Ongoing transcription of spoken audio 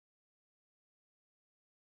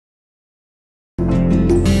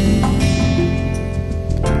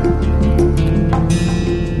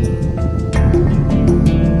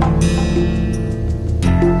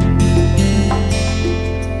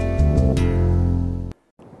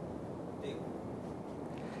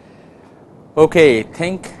Okay,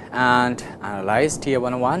 think and analyze Tier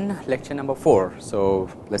 101, lecture number 4. So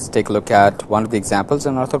let's take a look at one of the examples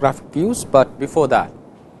in orthographic views, but before that,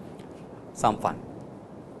 some fun.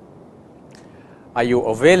 Are you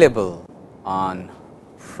available on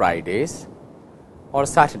Fridays or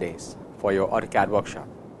Saturdays for your AutoCAD workshop?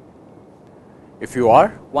 If you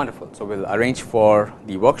are, wonderful. So we'll arrange for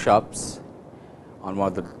the workshops on one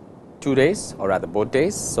of the 2 days, or rather both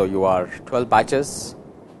days. So you are 12 batches.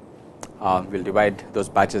 We'll divide those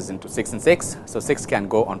batches into 6 and 6. So 6 can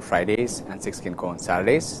go on Fridays and 6 can go on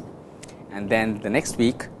Saturdays. And then the next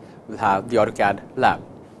week we'll have the AutoCAD lab.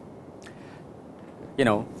 You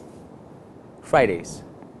know, Fridays.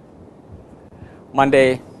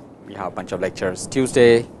 Monday we have a bunch of lectures.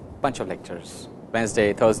 Tuesday, bunch of lectures.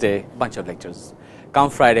 Wednesday, Thursday, bunch of lectures.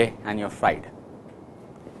 Come Friday and you're fried.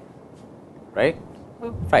 Right?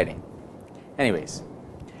 Well, Friday. Anyways,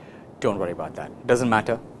 don't worry about that. Doesn't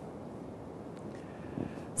matter.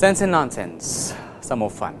 Sense and nonsense, some more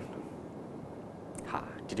fun.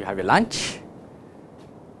 Did you have your lunch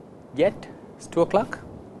yet? It's 2 o'clock.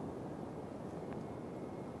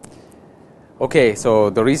 Okay, so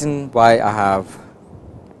the reason why I have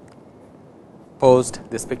posed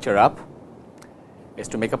this picture up is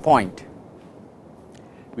to make a point.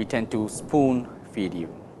 We tend to spoon feed you.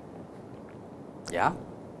 Yeah?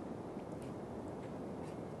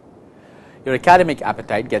 Your academic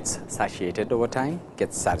appetite gets satiated over time,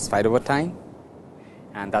 gets satisfied over time,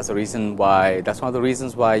 and that's one of the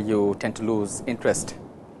reasons why you tend to lose interest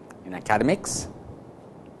in academics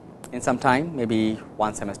in some time, maybe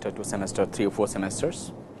 1 semester, 2 semesters, 3 or 4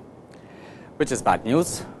 semesters, which is bad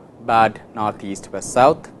news. Bad, north, east, west,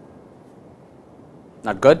 south,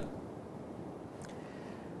 not good.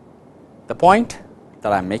 The point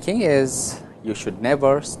that I'm making is you should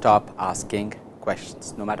never stop asking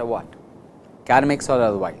questions, no matter what. Academics or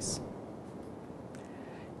otherwise.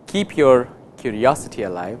 Keep your curiosity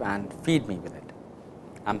alive and feed me with it.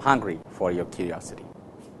 I'm hungry for your curiosity.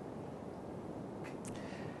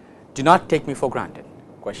 Do not take me for granted.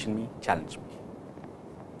 Question me, challenge me.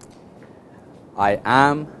 I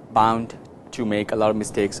am bound to make a lot of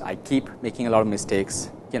mistakes. I keep making a lot of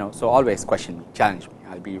mistakes. So always question me, challenge me.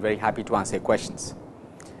 I'll be very happy to answer your questions.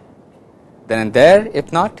 Then and there,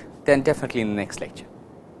 if not, then definitely in the next lecture.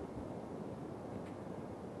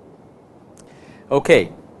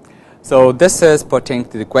 Okay, so this is pertaining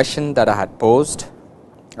to the question that I had posed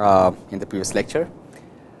in the previous lecture.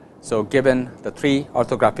 So given the 3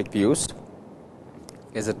 orthographic views,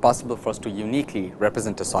 is it possible for us to uniquely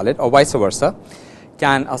represent a solid, or vice versa?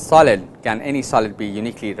 Can any solid be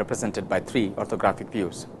uniquely represented by 3 orthographic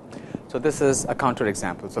views? So this is a counter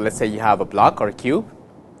example. So let's say you have a block or a cube.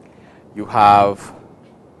 You have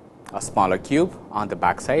a smaller cube on the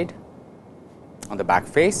back side, on the back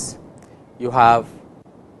face. You have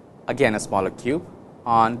again a smaller cube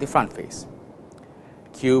on the front face,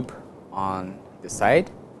 cube on this side,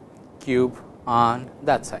 cube on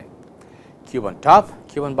that side, cube on top,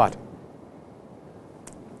 cube on bottom.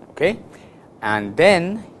 Okay, and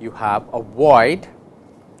then you have a void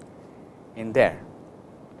in there.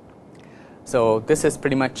 So this is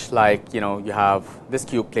pretty much like you have this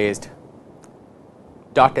cube placed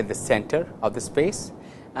dot at the center of the space,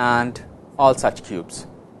 and all such cubes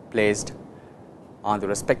placed on the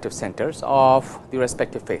respective centers of the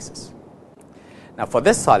respective faces. Now for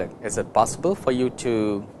this solid, is it possible for you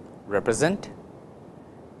to represent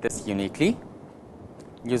this uniquely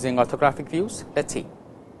using orthographic views? Let's see.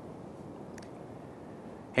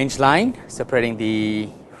 Hinge line separating the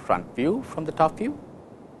front view from the top view,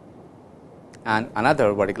 and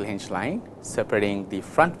another vertical hinge line separating the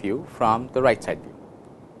front view from the right side view.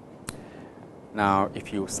 Now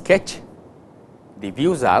if you sketch the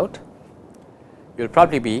views out, you'll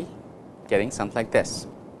probably be getting something like this: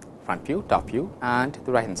 front view, top view, and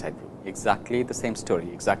the right hand side view. Exactly the same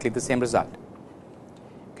story, exactly the same result.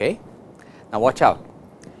 Okay, now watch out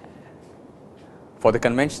for the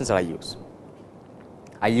conventions that I use.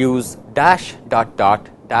 I use dash dot dot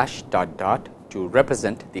dash dot dot to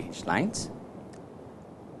represent the hinge lines.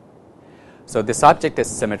 So this object is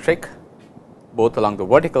symmetric both along the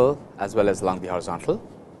vertical as well as along the horizontal.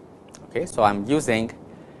 Okay, so I'm using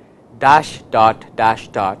dash dot dash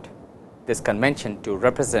dot, this convention, to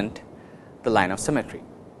represent the line of symmetry.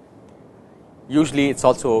 Usually it's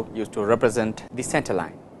also used to represent the center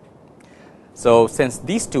line. So since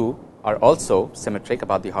these two are also symmetric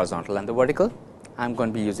about the horizontal and the vertical, I'm going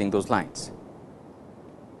to be using those lines.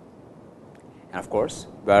 And of course,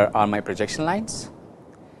 where are my projection lines?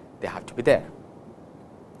 They have to be there.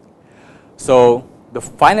 So the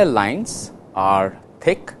final lines are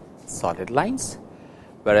thick solid lines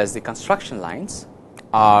whereas the construction lines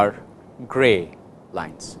are gray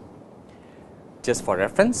lines. Just for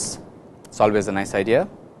reference, it's always a nice idea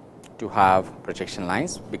to have projection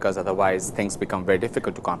lines, because otherwise things become very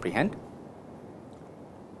difficult to comprehend.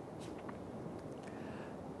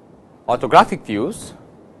 Orthographic views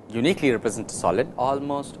uniquely represent a solid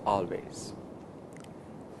almost always,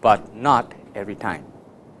 but not every time.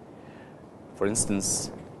 For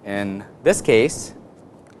instance, in this case,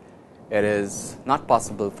 it is not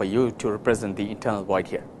possible for you to represent the internal void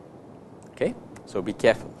here. Okay? So be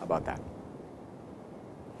careful about that.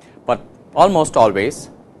 But almost always,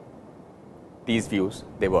 these views,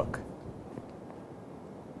 they work.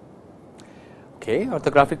 Okay,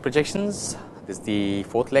 orthographic projections. This is the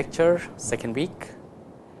 4th lecture, 2nd week.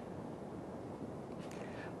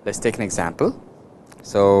 Let's take an example.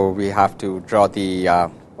 So we have to draw the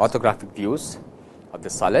orthographic views of the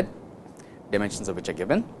solid, dimensions of which are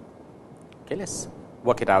given. Okay, let's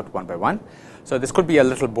work it out one by one. So this could be a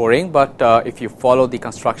little boring, but if you follow the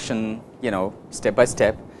construction, step by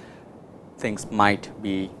step, things might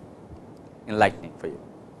be enlightening for you.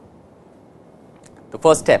 The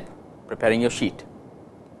first step, preparing your sheet.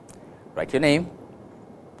 Write your name,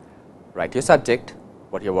 write your subject,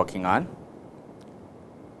 what you're working on.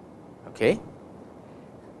 Okay.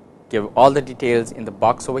 Give all the details in the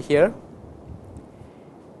box over here,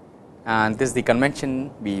 and this is the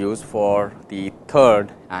convention we use for the 3rd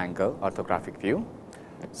angle orthographic view.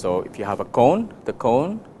 So if you have a cone, the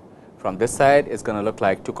cone from this side is going to look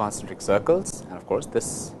like 2 concentric circles, and of course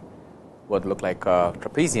this would look like a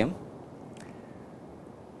trapezium.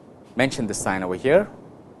 Mention this sign over here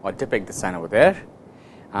or depict this sign over there,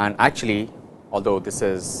 and actually, although this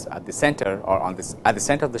is at the center or on this at the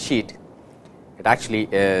center of the sheet, it actually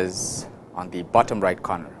is on the bottom right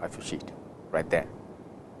corner of your sheet, right there.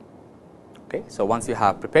 Okay, so once you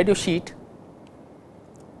have prepared your sheet,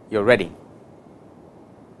 you're ready.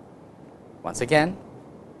 Once again,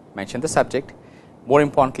 mention the subject. More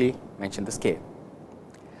importantly, mention the scale.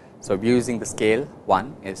 So we're using the scale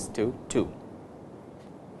 1:2.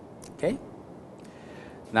 Okay.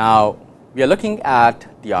 Now we are looking at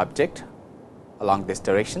the object along this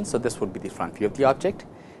direction. So this would be the front view of the object.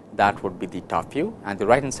 That would be the top view, and the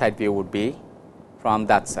right hand side view would be from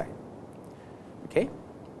that side. Okay.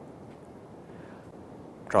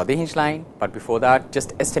 Draw the hinge line, but before that,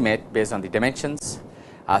 just estimate based on the dimensions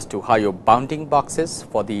as to how your bounding boxes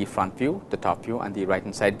for the front view, the top view, and the right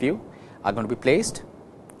hand side view are going to be placed.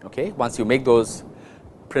 Okay. Once you make those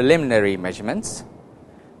preliminary measurements,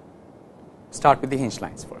 start with the hinge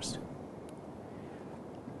lines first.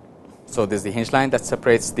 So this is the hinge line that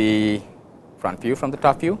separates the front view from the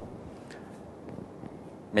top view.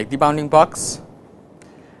 Make the bounding box.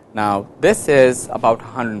 Now this is about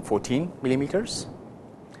 114 millimeters.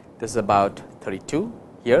 This is about 32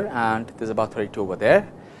 here, and this is about 32 over there.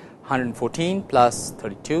 114 plus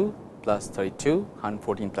 32 plus 32,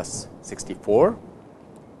 114 plus 64,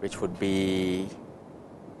 which would be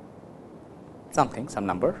something, some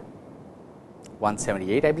number,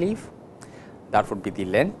 178 I believe. That would be the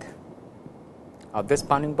length of this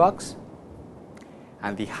bounding box,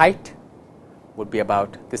 and the height would be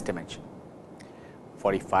about this dimension,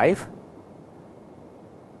 45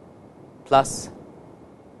 plus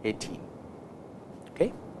 18.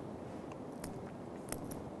 Okay.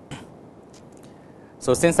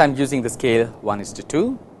 So since I'm using the scale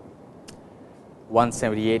 1:2,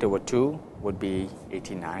 178 over 2 would be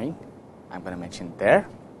 89. I'm going to mention there,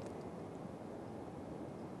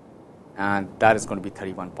 and that is going to be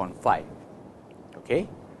 31.5. Okay.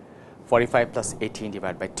 45 plus 18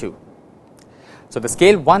 divided by 2. So the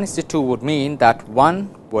scale 1:2 would mean that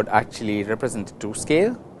 1 would actually represent the true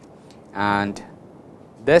scale, and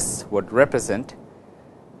this would represent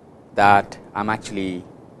that I'm actually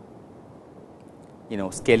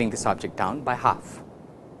scaling this object down by half,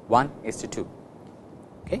 1:2.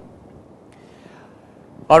 Okay.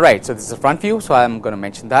 All right. So this is the front view. So I'm going to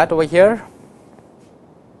mention that over here.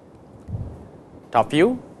 Top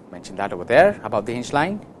view, mention that over there above the hinge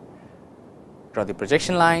line. Draw the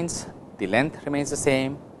projection lines. The length remains the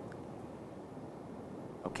same.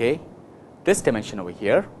 Okay. This dimension over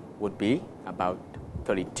here would be about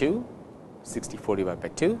 32, 64 divided by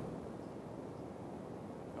 2.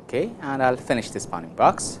 Okay, and I'll finish this bounding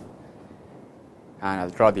box, and I'll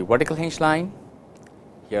draw the vertical hinge line.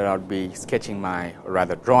 Here I'll be sketching my, or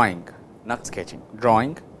rather drawing, not sketching,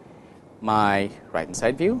 drawing my right hand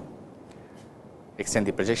side view. Extend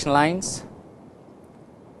the projection lines.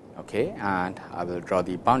 Okay, and I will draw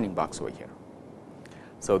the bounding box over here.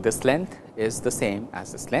 So this length is the same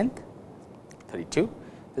as this length, 32.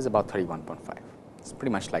 This is about 31.5. It's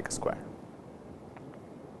pretty much like a square.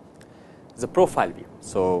 is a profile view.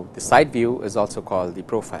 So, the side view is also called the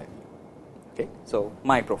profile view. Okay. So,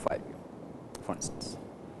 my profile view, for instance.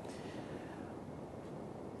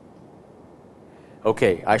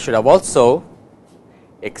 Okay, I should have also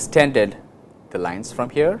extended the lines from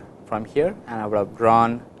here, and I would have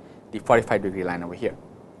drawn the 45-degree line over here.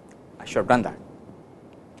 I should have done that.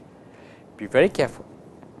 Be very careful.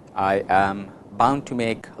 I am bound to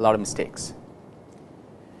make a lot of mistakes.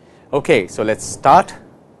 Okay, so let's start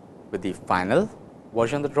with the final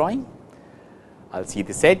version of the drawing. I'll see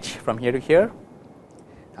this edge from here to here.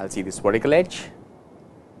 I'll see this vertical edge.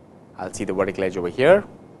 I'll see the vertical edge over here.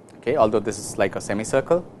 Okay, although this is like a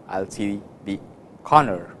semicircle, I'll see the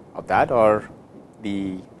corner of that or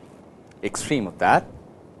the extreme of that.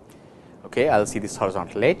 Okay, I'll see this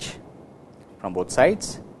horizontal edge from both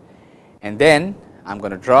sides, and then I'm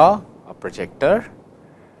going to draw a projector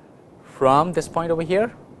from this point over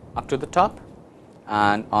here up to the top,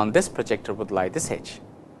 and on this projector would lie this edge.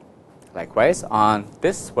 Likewise, on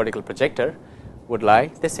this vertical projector would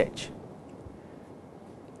lie this edge.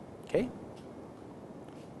 Okay.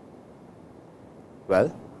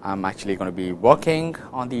 Well, I'm actually going to be working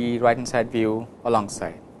on the right hand side view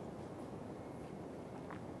alongside.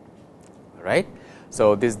 All right.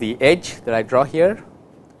 So, this is the edge that I draw here,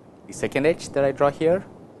 the second edge that I draw here.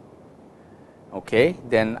 Okay.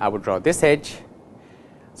 Then I would draw this edge.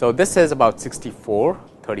 So, this is about 64,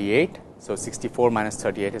 38. So, 64 minus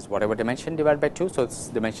 38 is whatever dimension divided by 2. So, its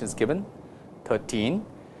dimension is given 13,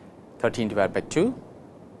 13 divided by 2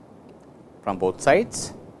 from both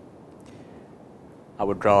sides. I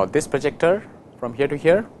would draw this projector from here to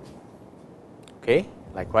here. Okay.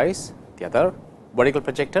 Likewise, the other vertical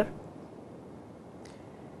projector.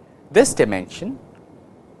 This dimension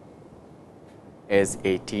is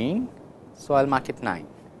 18, so I'll mark it 9.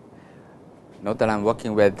 Note that I'm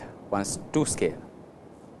working with 1:2 scale.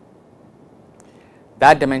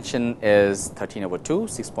 That dimension is 13 over 2,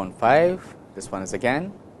 6.5. This one is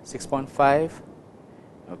again 6.5.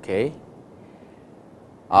 Okay.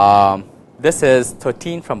 This is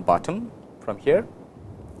 13 from bottom from here,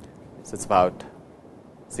 so it's about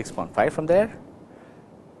 6.5 from there.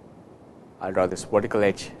 I'll draw this vertical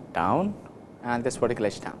edge down and this vertical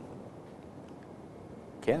edge down.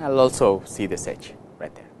 Okay, and I'll also see this edge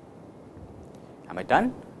right there. Am I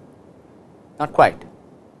done? Not quite.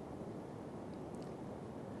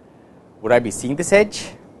 Would I be seeing this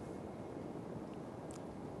edge?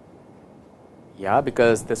 Yeah,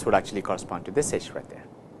 because this would actually correspond to this edge right there.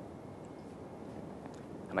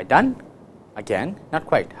 Am I done? Again, not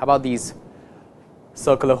quite. How about these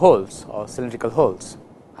circular holes or cylindrical holes?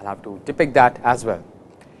 I'll have to depict that as well.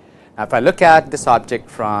 Now, if I look at this object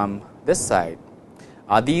from this side,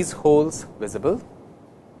 are these holes visible?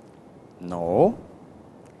 No,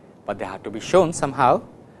 but they have to be shown somehow.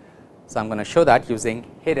 So, I am going to show that using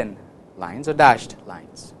hidden lines or dashed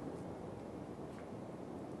lines.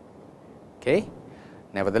 Okay.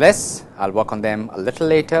 Nevertheless, I'll work on them a little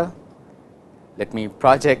later. Let me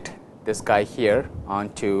project this guy here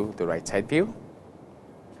onto the right side view.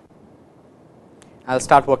 I'll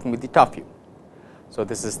start working with the top view. So,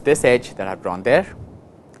 this is this edge that I've drawn there,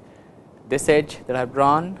 this edge that I've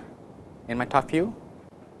drawn in my top view,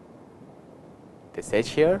 this edge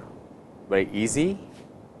here, very easy.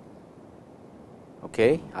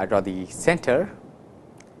 Okay, I draw the center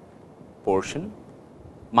portion,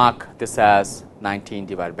 mark this as 19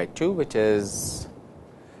 divided by 2, which is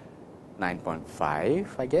 9.5,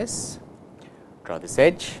 I guess. Draw this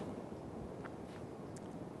edge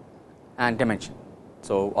and dimension.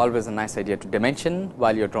 So, always a nice idea to dimension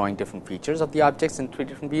while you are drawing different features of the objects in 3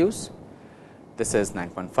 different views. This is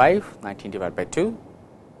 9.5, 19 divided by 2,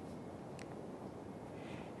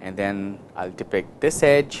 and then I will depict this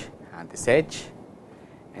edge and this edge,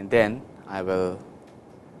 and then I will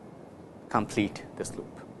complete this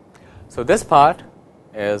loop. So, this part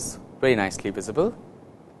is very nicely visible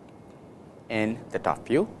in the top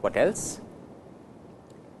view. What else?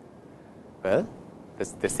 Well,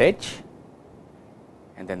 this edge,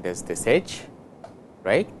 and then there's this edge,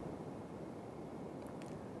 right?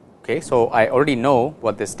 Okay, so I already know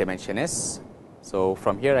what this dimension is. So,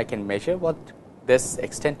 from here I can measure what this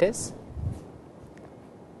extent is.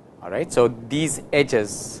 All right. So, these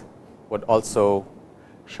edges would also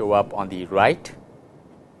show up on the right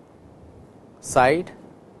side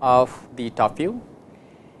of the top view,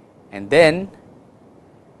 and then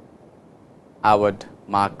I would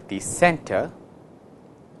mark the center.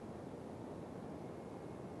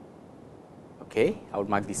 Okay, I would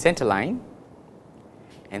mark the center line,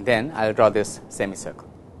 and then I will draw this semicircle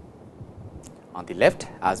on the left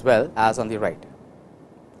as well as on the right.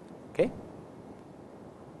 Okay.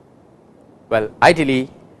 Well, ideally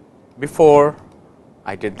before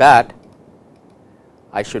I did that,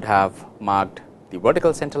 I should have marked the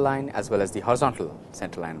vertical center line as well as the horizontal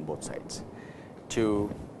center line on both sides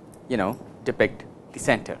to depict the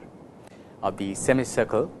center of the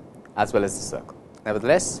semicircle as well as the circle.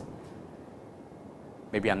 Nevertheless,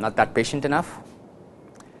 maybe I am not that patient enough.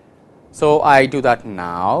 So, I do that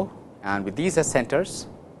now, and with these as centers,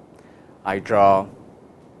 I draw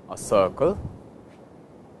a circle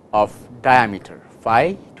of diameter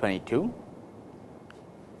phi 22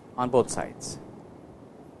 on both sides.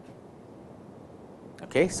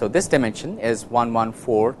 Okay, so this dimension is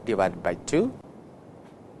 114 divided by 2,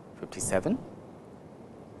 57.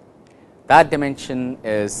 That dimension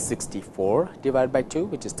is 64 divided by 2,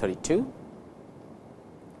 which is 32.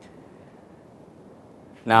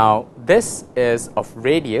 Now, this is of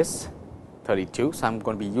radius 32, so I am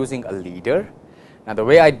going to be using a leader. Now, the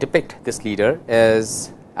way I depict this leader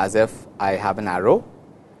is as if I have an arrow,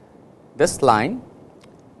 this line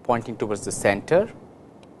pointing towards the center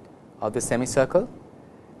of the semicircle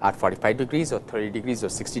at 45 degrees or 30 degrees or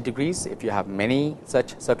 60 degrees if you have many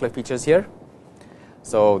such circular features here.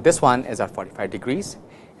 So, this one is at 45 degrees,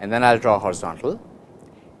 and then I will draw horizontal,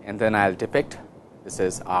 and then I will depict, this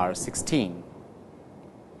is R16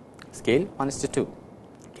 scale 1:2,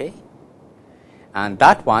 okay. And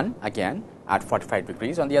that one again at 45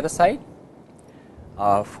 degrees on the other side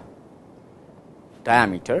of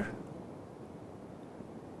diameter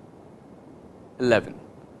 11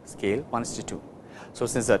 scale 1:2. So,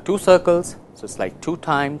 since there are two circles, so it is like 2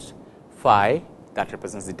 times phi, that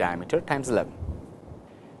represents the diameter, times 11.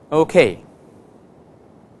 Okay.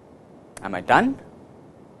 Am I done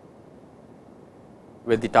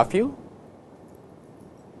with the top view?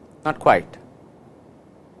 Not quite,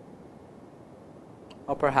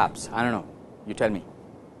 or perhaps, I do not know, you tell me.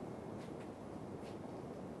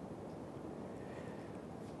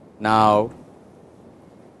 Now,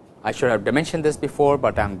 I should have dimensioned this before,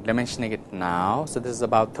 but I am dimensioning it now. So, this is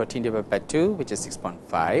about 13 divided by 2, which is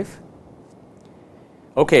 6.5.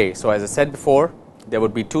 Okay, so as I said before, there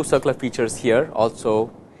would be two circular features here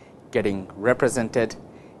also getting represented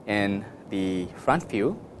in the front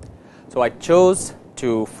view. So, I chose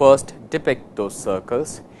to first depict those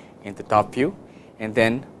circles in the top view and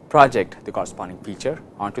then project the corresponding feature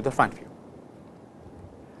onto the front view.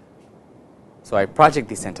 So, I project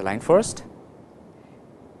the center line first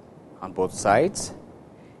on both sides,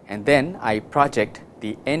 and then I project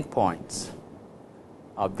the endpoints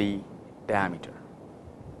of the diameter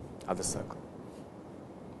of the circle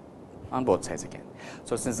on both sides again.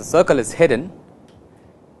 So, since the circle is hidden,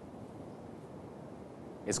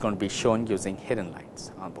 it is going to be shown using hidden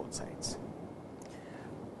lines on both sides.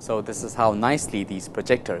 So, this is how nicely these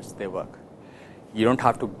projectors they work. You do not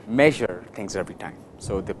have to measure things every time.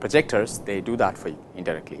 So, the projectors they do that for you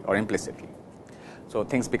indirectly or implicitly. So,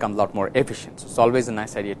 things become a lot more efficient. So, it is always a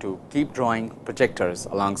nice idea to keep drawing projectors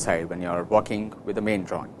alongside when you are working with the main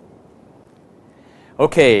drawing.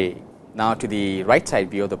 Okay, now to the right side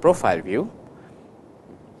view, the profile view.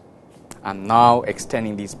 I am now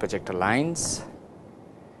extending these projector lines,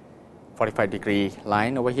 45-degree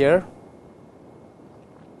line over here.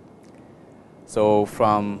 So,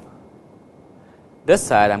 from this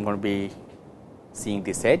side I am going to be seeing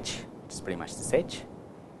this edge, which is pretty much this edge.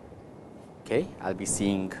 Okay, I will be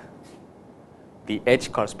seeing the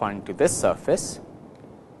edge corresponding to this surface,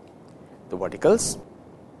 the verticals,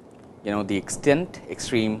 the extent,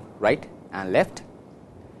 extreme right and left,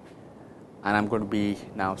 and I am going to be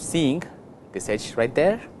now seeing this edge right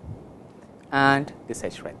there and this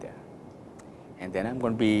edge right there, and then I am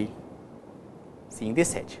going to be seeing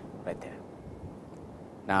this edge right there.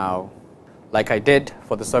 Now, like I did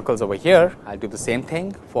for the circles over here, I will do the same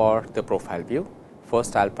thing for the profile view.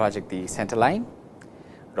 First, I will project the center line,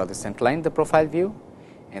 draw the center line in the profile view,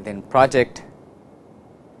 and then project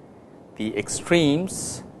the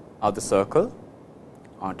extremes of the circle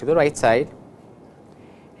onto the right side,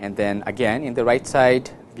 and then again in the right side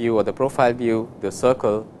view or the profile view, the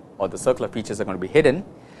circle or the circular features are going to be hidden.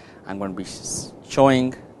 I am going to be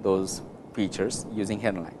showing those features using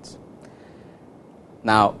hidden lines.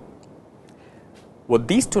 Now, would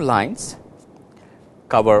these two lines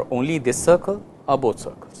cover only this circle or both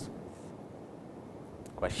circles?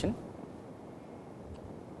 Question.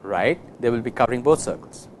 Right, they will be covering both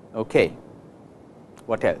circles. Okay.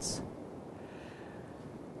 What else?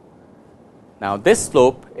 Now, this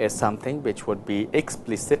slope is something which would be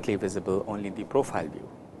explicitly visible only in the profile view,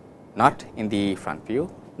 not in the front view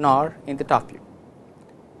nor in the top view.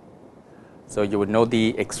 So, you would know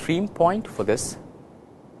the extreme point for this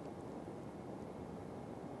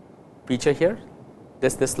feature here,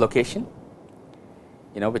 this location,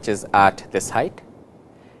 which is at this height,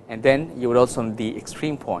 and then you would also know the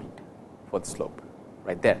extreme point for the slope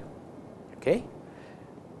right there, okay,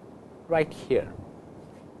 right here.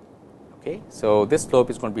 Okay. So, this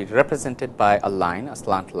slope is going to be represented by a line, a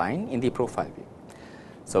slant line in the profile view.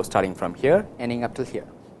 So, starting from here ending up till here.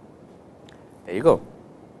 There you go.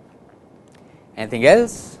 Anything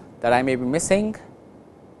else that I may be missing?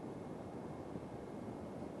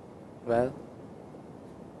 Well,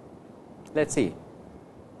 let us see.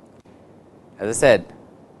 As I said,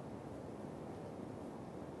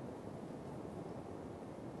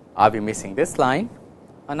 are we missing this line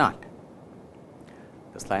or not?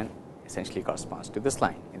 This line essentially corresponds to this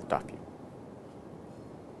line in the top view.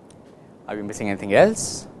 Are we missing anything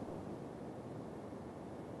else?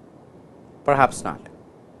 Perhaps not.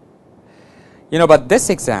 But this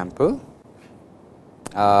example,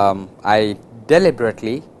 I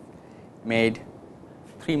deliberately made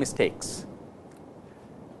 3 mistakes.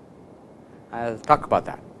 I will talk about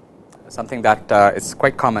that, something that is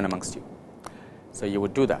quite common amongst you. So, you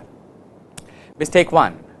would do that. Mistake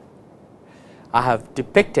 1, I have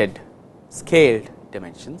depicted scaled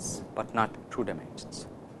dimensions, but not true dimensions.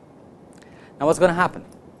 Now, what is going to happen?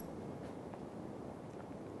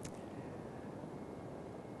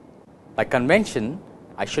 By convention,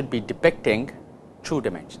 I should be depicting true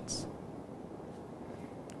dimensions.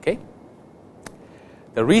 Okay.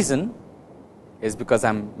 The reason is because I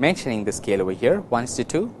am mentioning the scale over here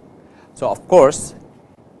 1:2. So, of course,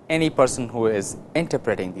 any person who is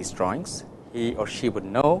interpreting these drawings, he or she would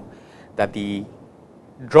know that the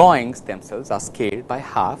drawings themselves are scaled by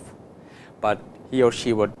half, but he or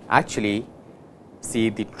she would actually see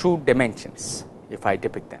the true dimensions if I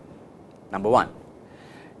depict them. Number 1.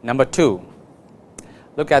 Number 2,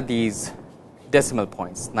 look at these decimal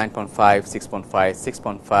points 9.5, 6.5,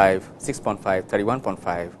 6.5, 6.5,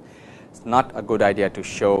 31.5. It is not a good idea to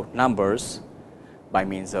show numbers by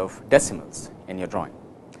means of decimals in your drawing.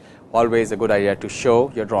 Always a good idea to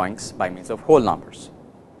show your drawings by means of whole numbers.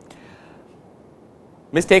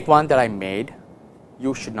 Mistake 1 that I made,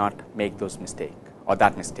 you should not make those mistake or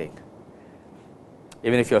that mistake.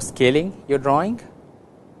 Even if you are scaling your drawing,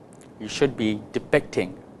 you should be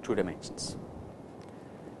depicting true dimensions.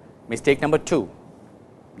 Mistake number 2,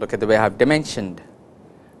 look at the way I have dimensioned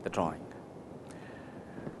the drawing.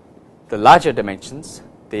 The larger dimensions,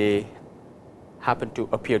 they happen to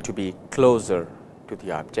appear to be closer to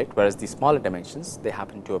the object, whereas the smaller dimensions, they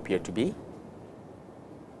happen to appear to be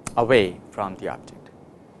away from the object.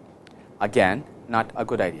 Again, not a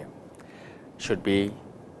good idea. Should be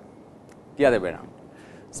the other way around.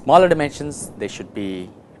 Smaller dimensions, they should be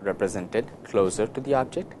represented closer to the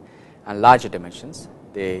object, and larger dimensions,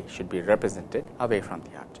 they should be represented away from the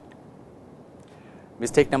object.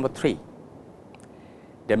 Mistake number 3,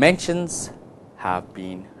 dimensions have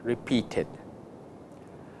been repeated.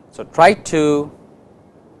 So, try to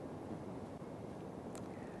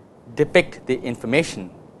depict the information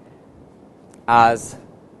as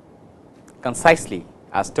concisely,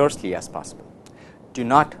 as tersely as possible. Do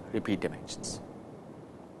not repeat dimensions.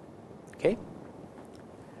 Okay.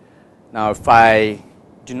 Now, if I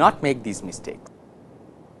do not make these mistakes,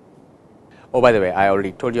 oh, by the way, I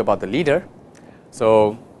already told you about the leader.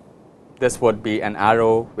 So, this would be an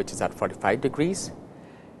arrow which is at 45 degrees,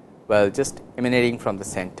 well, just emanating from the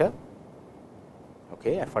center,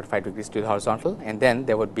 okay, at 45 degrees to the horizontal, and then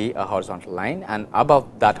there would be a horizontal line, and above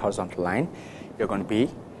that horizontal line, you are going to be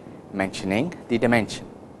mentioning the dimension.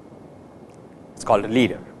 It is called a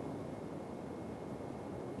leader.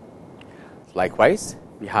 Likewise,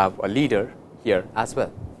 we have a leader here as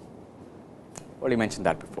well. Already mentioned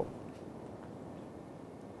that before.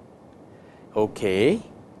 Okay.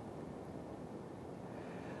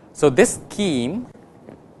 So, this scheme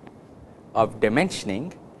of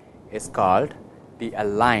dimensioning is called the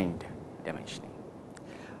aligned dimensioning.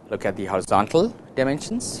 Look at the horizontal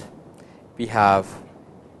dimensions. We have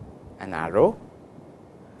an arrow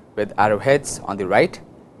with arrowheads on the right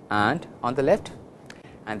and on the left,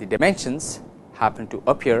 and the dimensions happen to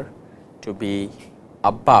appear to be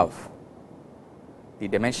above the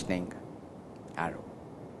dimensioning arrow.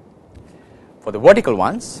 For the vertical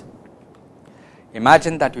ones,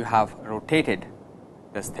 imagine that you have rotated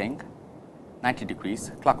this thing 90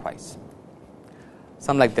 degrees clockwise,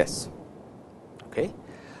 something like this. Okay.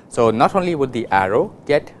 So, not only would the arrow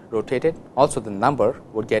get rotated, also the number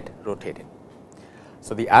would get rotated.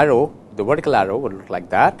 So, the arrow, the vertical arrow would look like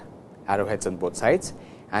that, arrowheads on both sides,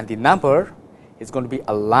 and the number is going to be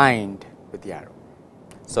aligned with the arrow.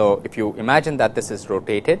 So, if you imagine that this is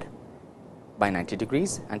rotated by 90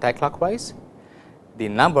 degrees anti-clockwise, the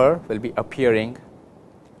number will be appearing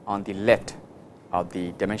on the left of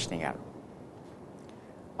the dimensioning arrow,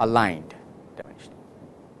 aligned dimensioning.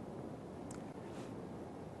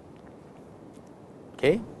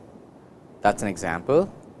 Okay, that's an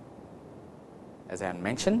example. As I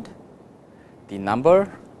mentioned, the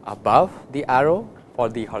number above the arrow for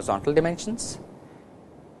the horizontal dimensions,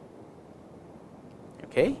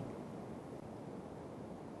 okay,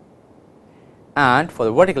 and for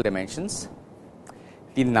the vertical dimensions,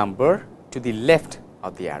 the number to the left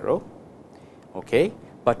of the arrow, okay,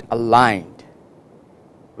 but aligned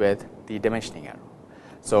with the dimensioning arrow.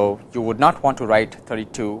 So, you would not want to write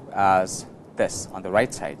 32 as this on the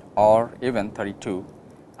right side, or even 32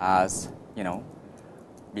 as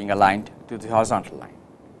being aligned to the horizontal line.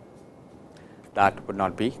 That would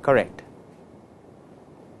not be correct.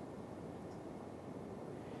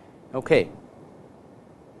 Okay.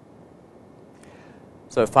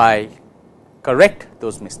 So, if I correct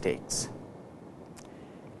those mistakes,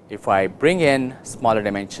 if I bring in smaller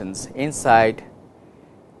dimensions inside,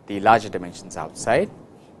 the larger dimensions outside.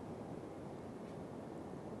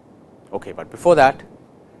 Okay, but before that,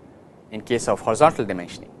 in case of horizontal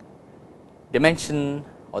dimensioning, dimension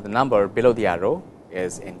or the number below the arrow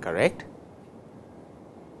is incorrect.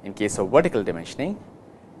 In case of vertical dimensioning,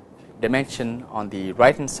 dimension on the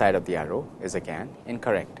right hand side of the arrow is again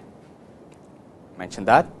incorrect. Mention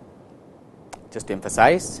that just to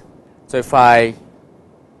emphasize. So, if I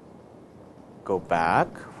go back,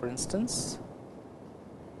 for instance,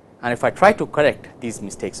 and if I try to correct these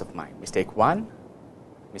mistakes of mine, mistake 1,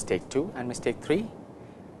 mistake 2 and mistake 3,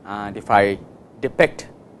 and if I depict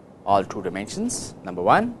all 2 dimensions, number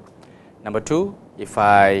 1, number 2, if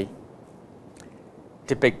I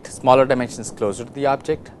depict smaller dimensions closer to the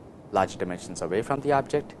object, larger dimensions away from the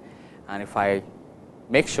object, and if I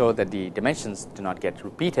make sure that the dimensions do not get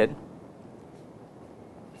repeated.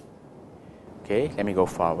 Okay, let me go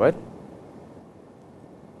forward.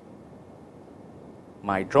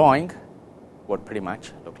 My drawing would pretty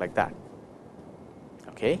much look like that.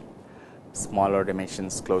 Okay, smaller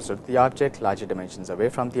dimensions closer to the object, larger dimensions away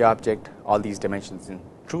from the object, all these dimensions in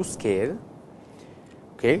true scale.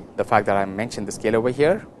 Okay, the fact that I mentioned the scale over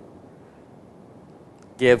here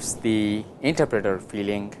gives the interpreter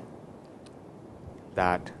feeling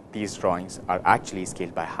that these drawings are actually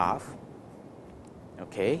scaled by half.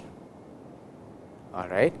 Okay, all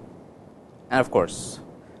right, and of course,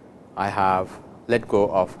 I have let go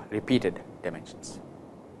of repeated dimensions.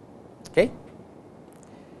 Okay.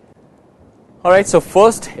 All right. So,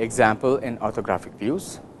 first example in orthographic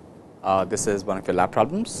views. This is one of your lab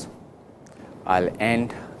problems. I'll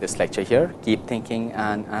end this lecture here. Keep thinking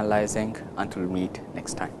and analyzing until we meet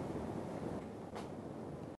next time.